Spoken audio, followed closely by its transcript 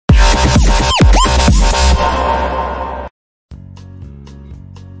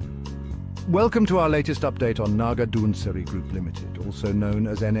Welcome to our latest update on Naga Dhunseri Group Limited, also known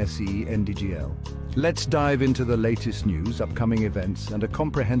as NSE NDGL. Let's dive into the latest news, upcoming events, and a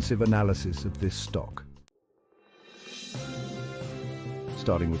comprehensive analysis of this stock.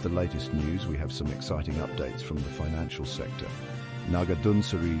 Starting with the latest news, we have some exciting updates from the financial sector. Naga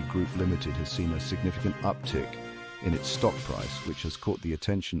Dhunseri Group Limited has seen a significant uptick in its stock price, which has caught the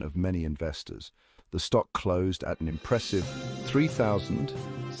attention of many investors. The stock closed at an impressive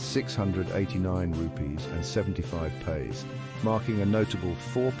 3,689 rupees and 75 paise, marking a notable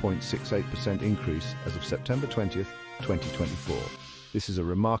 4.68% increase as of September 20th, 2024. This is a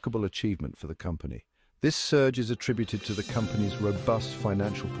remarkable achievement for the company. This surge is attributed to the company's robust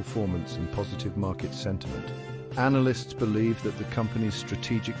financial performance and positive market sentiment. Analysts believe that the company's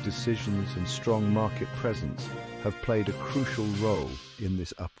strategic decisions and strong market presence have played a crucial role in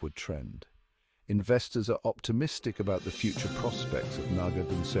this upward trend. Investors are optimistic about the future prospects of Naga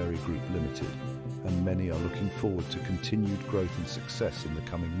Dhunseri Group Limited, and many are looking forward to continued growth and success in the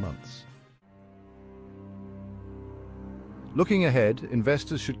coming months. Looking ahead,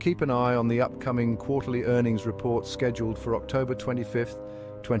 investors should keep an eye on the upcoming quarterly earnings report scheduled for October 25th,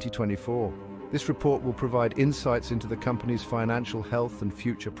 2024. This report will provide insights into the company's financial health and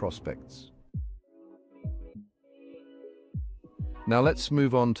future prospects. Now let's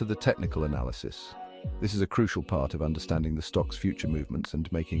move on to the technical analysis. This is a crucial part of understanding the stock's future movements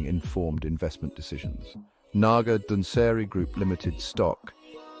and making informed investment decisions. Naga Dhunseri Group Limited stock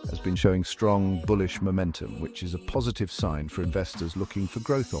has been showing strong bullish momentum, which is a positive sign for investors looking for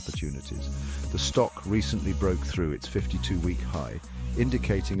growth opportunities. The stock recently broke through its 52-week high,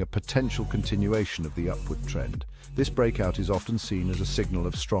 indicating a potential continuation of the upward trend. This breakout is often seen as a signal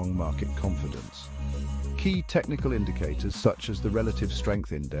of strong market confidence. Key technical indicators such as the Relative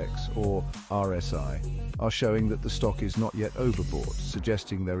Strength Index, or RSI, are showing that the stock is not yet overbought,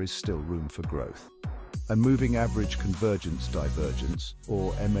 suggesting there is still room for growth. A Moving Average Convergence Divergence,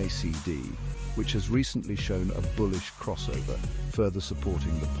 or MACD, which has recently shown a bullish crossover, further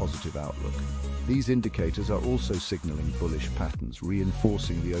supporting the positive outlook. These indicators are also signaling bullish patterns,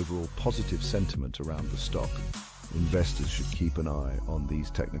 reinforcing the overall positive sentiment around the stock. Investors should keep an eye on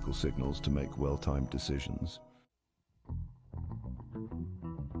these technical signals to make well-timed decisions.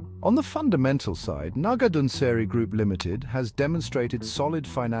 On the fundamental side, Naga Dhunseri Group Limited has demonstrated solid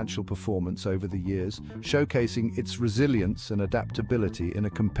financial performance over the years, showcasing its resilience and adaptability in a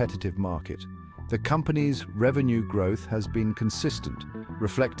competitive market. The company's revenue growth has been consistent,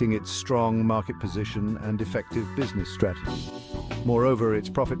 reflecting its strong market position and effective business strategy. Moreover, its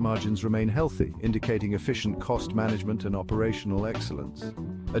profit margins remain healthy, indicating efficient cost management and operational excellence.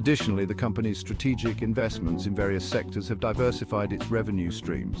 Additionally, the company's strategic investments in various sectors have diversified its revenue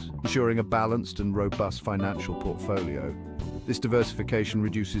streams, ensuring a balanced and robust financial portfolio. This diversification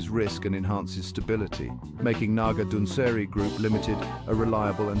reduces risk and enhances stability, making Naga Dhunseri Group Limited a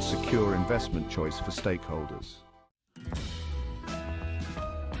reliable and secure investment choice for stakeholders.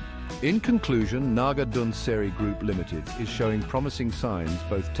 In conclusion, Naga Dhunseri Group Limited is showing promising signs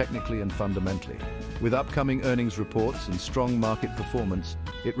both technically and fundamentally. With upcoming earnings reports and strong market performance,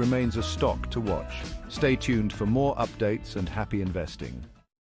 it remains a stock to watch. Stay tuned for more updates and happy investing.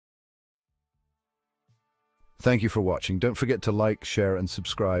 Thank you for watching. Don't forget to like, share, and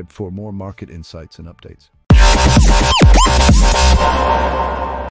subscribe for more market insights and updates.